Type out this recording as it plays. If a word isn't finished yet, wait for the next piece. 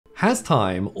Has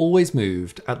time always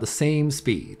moved at the same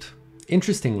speed?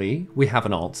 Interestingly, we have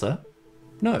an answer.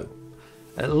 No.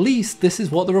 At least this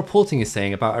is what the reporting is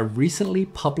saying about a recently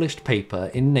published paper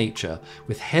in Nature,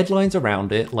 with headlines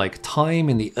around it like time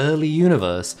in the early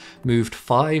universe moved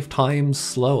 5 times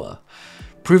slower.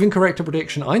 Proving correct a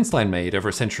prediction Einstein made over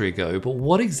a century ago, but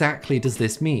what exactly does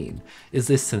this mean? Is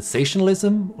this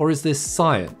sensationalism or is this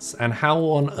science? And how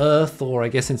on Earth, or I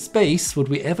guess in space, would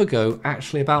we ever go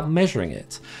actually about measuring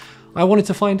it? I wanted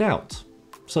to find out.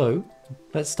 So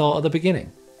let's start at the beginning.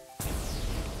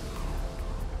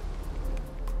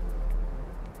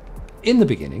 In the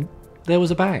beginning, there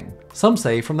was a bang. Some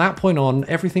say from that point on,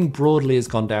 everything broadly has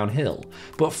gone downhill.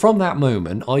 But from that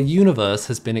moment, our universe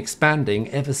has been expanding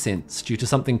ever since due to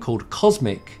something called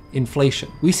cosmic inflation.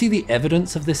 We see the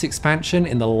evidence of this expansion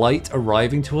in the light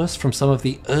arriving to us from some of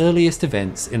the earliest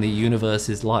events in the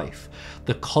universe's life.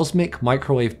 The cosmic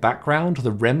microwave background,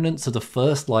 the remnants of the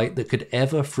first light that could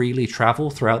ever freely travel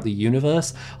throughout the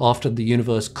universe after the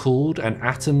universe cooled and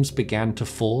atoms began to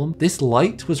form. This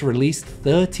light was released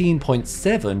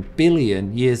 13.7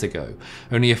 billion years ago,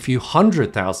 only a few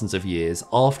hundred thousands of years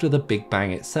after the Big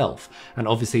Bang itself, and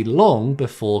obviously long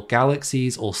before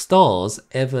galaxies or stars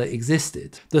ever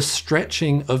existed. The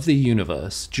stretching of the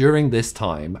universe during this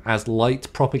time as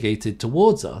light propagated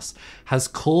towards us has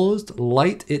caused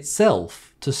light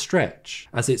itself to stretch,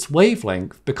 as its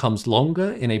wavelength becomes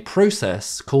longer in a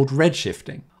process called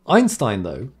redshifting. Einstein,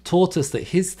 though, taught us that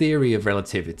his theory of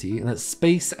relativity and that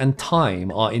space and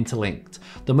time are interlinked.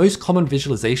 The most common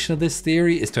visualization of this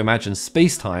theory is to imagine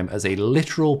space-time as a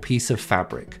literal piece of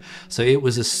fabric. So it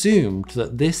was assumed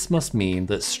that this must mean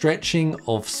that stretching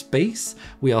of space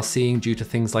we are seeing due to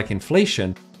things like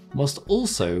inflation must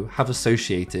also have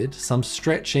associated some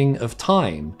stretching of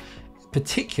time,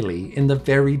 particularly in the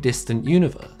very distant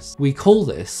universe. We call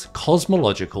this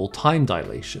cosmological time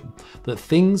dilation, that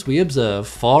things we observe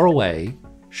far away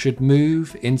should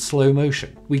move in slow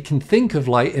motion. We can think of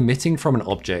light emitting from an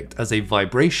object as a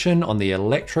vibration on the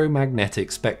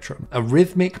electromagnetic spectrum, a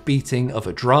rhythmic beating of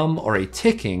a drum or a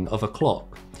ticking of a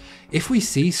clock. If we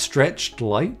see stretched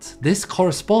light, this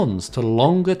corresponds to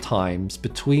longer times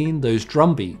between those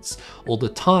drum beats, or the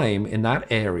time in that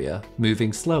area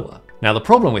moving slower. Now, the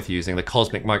problem with using the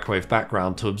cosmic microwave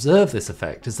background to observe this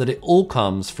effect is that it all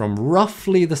comes from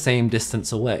roughly the same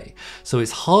distance away, so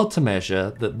it's hard to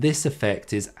measure that this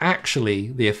effect is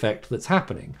actually the effect that's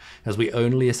happening, as we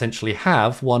only essentially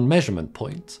have one measurement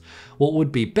point. What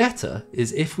would be better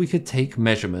is if we could take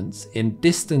measurements in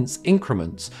distance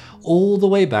increments all the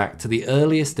way back to the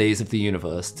earliest days of the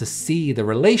universe to see the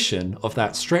relation of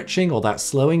that stretching or that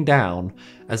slowing down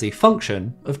as a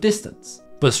function of distance.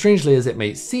 But strangely as it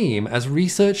may seem, as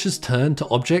researchers turned to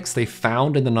objects they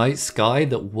found in the night sky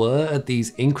that were at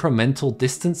these incremental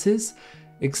distances,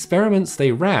 experiments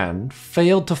they ran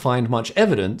failed to find much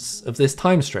evidence of this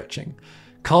time stretching,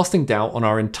 casting doubt on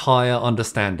our entire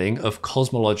understanding of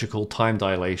cosmological time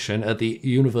dilation at the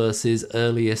universe's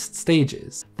earliest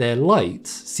stages. Their light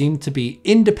seemed to be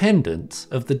independent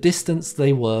of the distance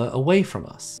they were away from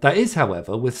us. That is,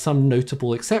 however, with some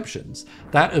notable exceptions.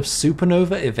 That of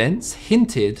supernova events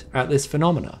hinted at this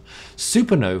phenomena.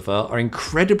 Supernova are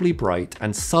incredibly bright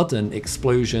and sudden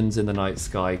explosions in the night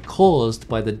sky caused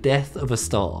by the death of a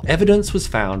star. Evidence was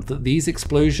found that these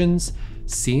explosions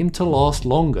seemed to last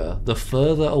longer the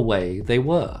further away they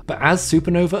were. But as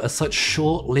supernova are such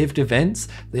short-lived events,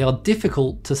 they are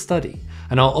difficult to study,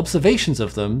 and our observations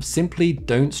of them simply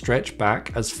don't stretch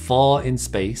back as far in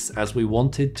space as we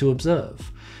wanted to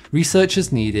observe.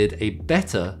 Researchers needed a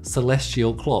better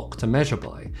celestial clock to measure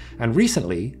by, and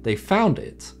recently they found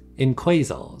it in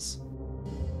quasars.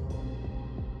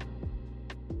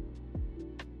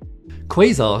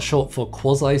 Quasars, short for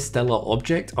quasi-stellar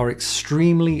object, are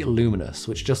extremely luminous,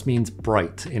 which just means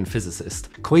bright in physicists.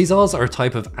 Quasars are a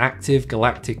type of active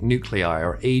galactic nuclei,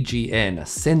 or AGN, a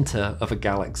center of a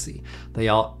galaxy. They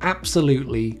are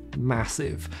absolutely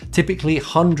massive, typically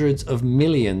hundreds of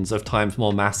millions of times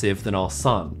more massive than our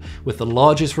sun, with the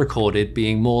largest recorded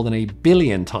being more than 1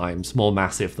 billion times more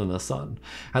massive than the sun.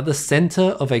 At the center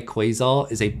of a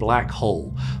quasar is a black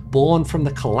hole, born from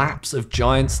the collapse of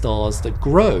giant stars that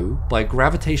grow by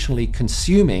gravitationally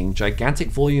consuming gigantic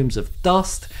volumes of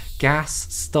dust,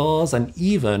 gas, stars, and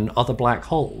even other black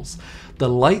holes. The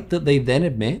light that they then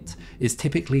emit is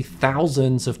typically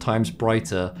thousands of times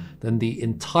brighter than the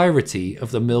entirety of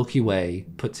the Milky Way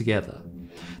put together.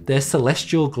 Their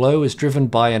celestial glow is driven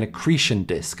by an accretion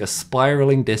disk, a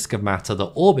spiraling disk of matter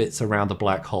that orbits around the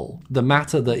black hole, the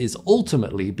matter that is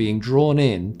ultimately being drawn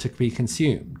in to be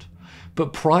consumed.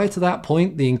 But prior to that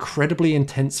point, the incredibly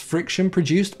intense friction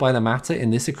produced by the matter in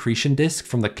this accretion disk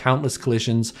from the countless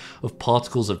collisions of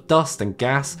particles of dust and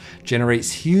gas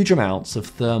generates huge amounts of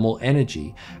thermal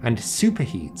energy and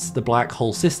superheats the black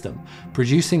hole system,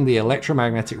 producing the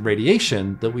electromagnetic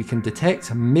radiation that we can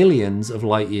detect millions of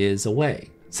light years away.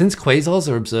 Since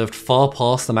quasars are observed far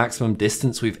past the maximum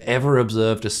distance we've ever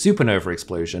observed a supernova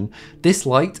explosion, this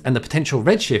light and the potential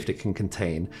redshift it can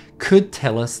contain could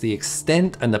tell us the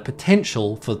extent and the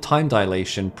potential for time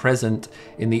dilation present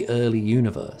in the early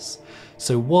universe.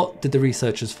 So what did the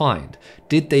researchers find?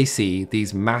 Did they see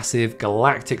these massive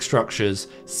galactic structures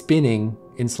spinning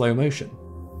in slow motion?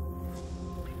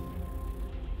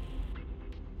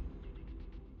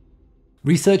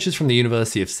 Researchers from the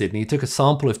University of Sydney took a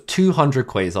sample of 200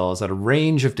 quasars at a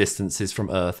range of distances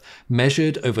from Earth,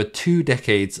 measured over 2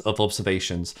 decades of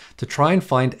observations, to try and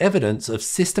find evidence of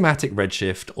systematic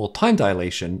redshift or time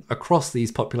dilation across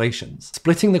these populations.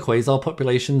 Splitting the quasar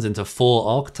populations into 4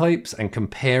 archetypes and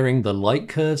comparing the light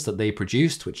curves that they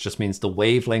produced, which just means the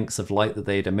wavelengths of light that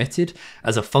they'd emitted,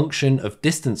 as a function of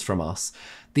distance from us,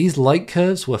 these light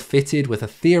curves were fitted with a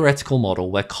theoretical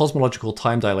model where cosmological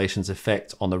time dilation's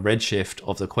effect on the redshift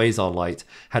of the quasar light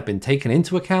had been taken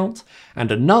into account,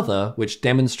 and another which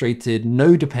demonstrated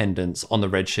no dependence on the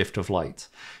redshift of light.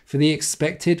 For the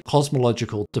expected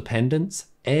cosmological dependence,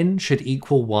 n should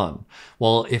equal 1,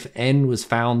 while if n was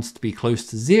found to be close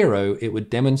to 0, it would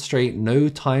demonstrate no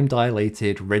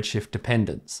time-dilated redshift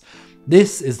dependence.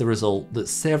 This is the result that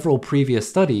several previous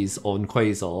studies on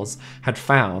quasars had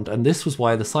found, and this was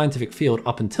why the scientific field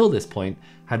up until this point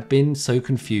had been so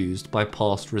confused by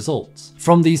past results.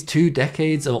 From these 2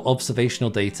 decades of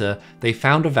observational data, they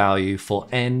found a value for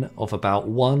n of about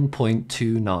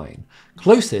 1.29,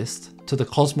 closest to the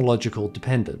cosmological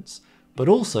dependence. But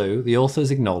also, the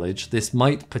authors acknowledge this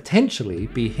might potentially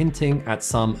be hinting at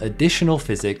some additional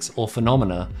physics or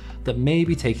phenomena that may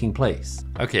be taking place.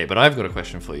 Okay, but I've got a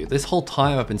question for you. This whole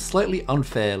time I've been slightly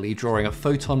unfairly drawing a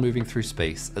photon moving through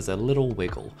space as a little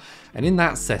wiggle. And in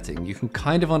that setting, you can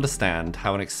kind of understand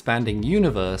how an expanding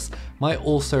universe might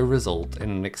also result in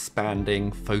an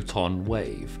expanding photon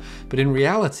wave. But in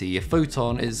reality, a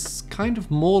photon is kind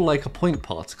of more like a point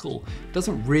particle. It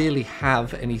doesn't really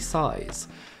have any size.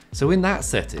 So in that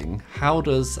setting, how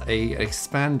does an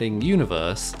expanding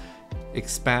universe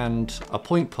expand a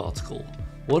point particle?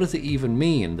 What does it even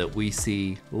mean that we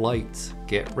see light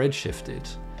get redshifted?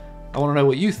 I want to know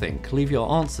what you think. Leave your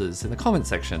answers in the comment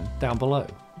section down below.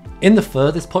 In the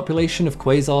furthest population of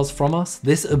quasars from us,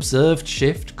 this observed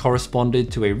shift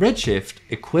corresponded to a redshift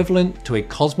equivalent to a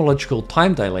cosmological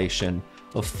time dilation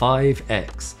of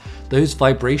 5x. Those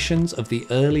vibrations of the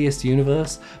earliest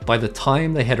universe, by the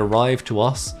time they had arrived to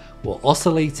us, were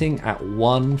oscillating at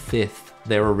 1/5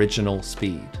 their original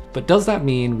speed. But does that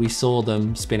mean we saw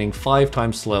them spinning 5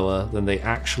 times slower than they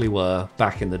actually were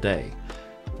back in the day?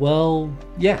 Well,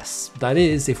 yes, that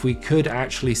is, if we could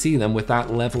actually see them with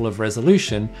that level of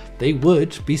resolution, they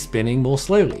would be spinning more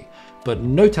slowly. But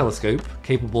no telescope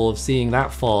capable of seeing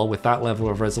that far with that level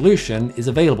of resolution is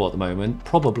available at the moment,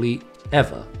 probably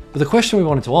ever. But the question we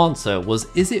wanted to answer was,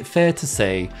 is it fair to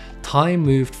say time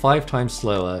moved 5 times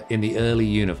slower in the early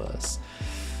universe?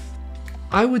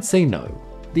 I would say no.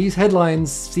 These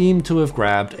headlines seem to have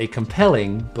grabbed a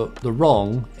compelling but the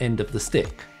wrong end of the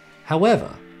stick. However,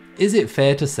 is it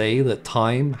fair to say that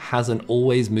time hasn't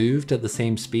always moved at the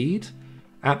same speed?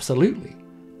 Absolutely.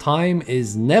 Time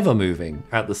is never moving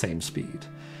at the same speed.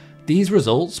 These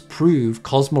results prove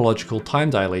cosmological time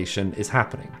dilation is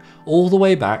happening, all the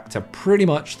way back to pretty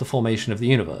much the formation of the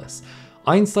universe.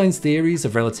 Einstein's theories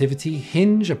of relativity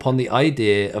hinge upon the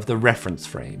idea of the reference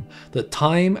frame, that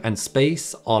time and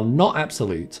space are not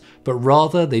absolute, but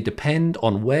rather they depend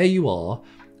on where you are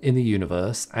in the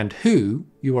universe and who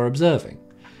you are observing.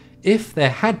 If there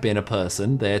had been a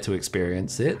person there to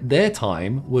experience it, their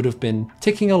time would have been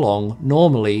ticking along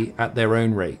normally at their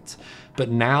own rate.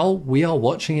 But now we are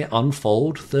watching it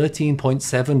unfold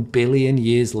 13.7 billion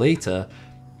years later.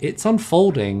 It's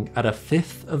unfolding at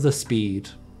 1/5 of the speed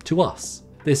to us.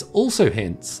 This also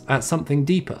hints at something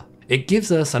deeper. It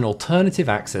gives us an alternative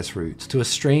access route to a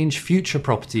strange future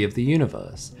property of the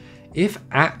universe. If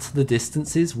at the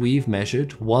distances we've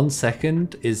measured, 1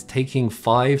 second is taking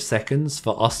 5 seconds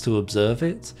for us to observe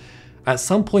it, at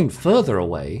some point further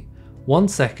away, 1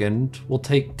 second will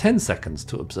take 10 seconds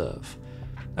to observe.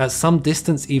 At some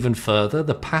distance even further,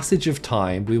 the passage of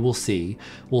time we will see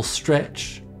will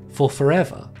stretch for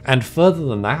forever. And further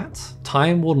than that,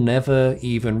 time will never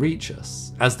even reach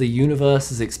us, as the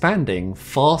universe is expanding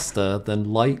faster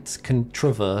than light can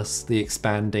traverse the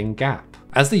expanding gap.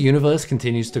 As the universe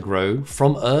continues to grow,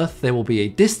 from Earth there will be a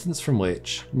distance from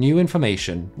which new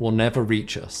information will never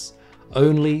reach us.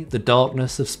 Only the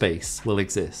darkness of space will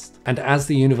exist. And as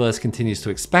the universe continues to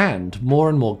expand, more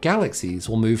and more galaxies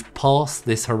will move past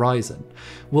this horizon.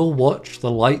 We'll watch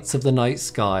the lights of the night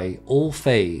sky all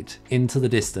fade into the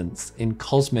distance in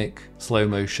cosmic slow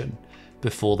motion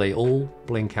before they all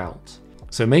blink out.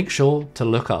 So make sure to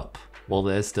look up while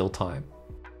there's still time.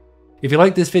 If you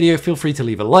liked this video, feel free to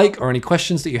leave a like, or any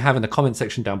questions that you have in the comment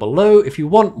section down below. If you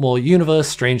want more universe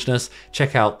strangeness,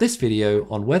 check out this video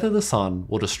on whether the sun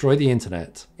will destroy the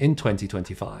internet in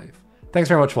 2025. Thanks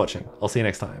very much for watching. I'll see you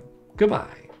next time.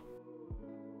 Goodbye.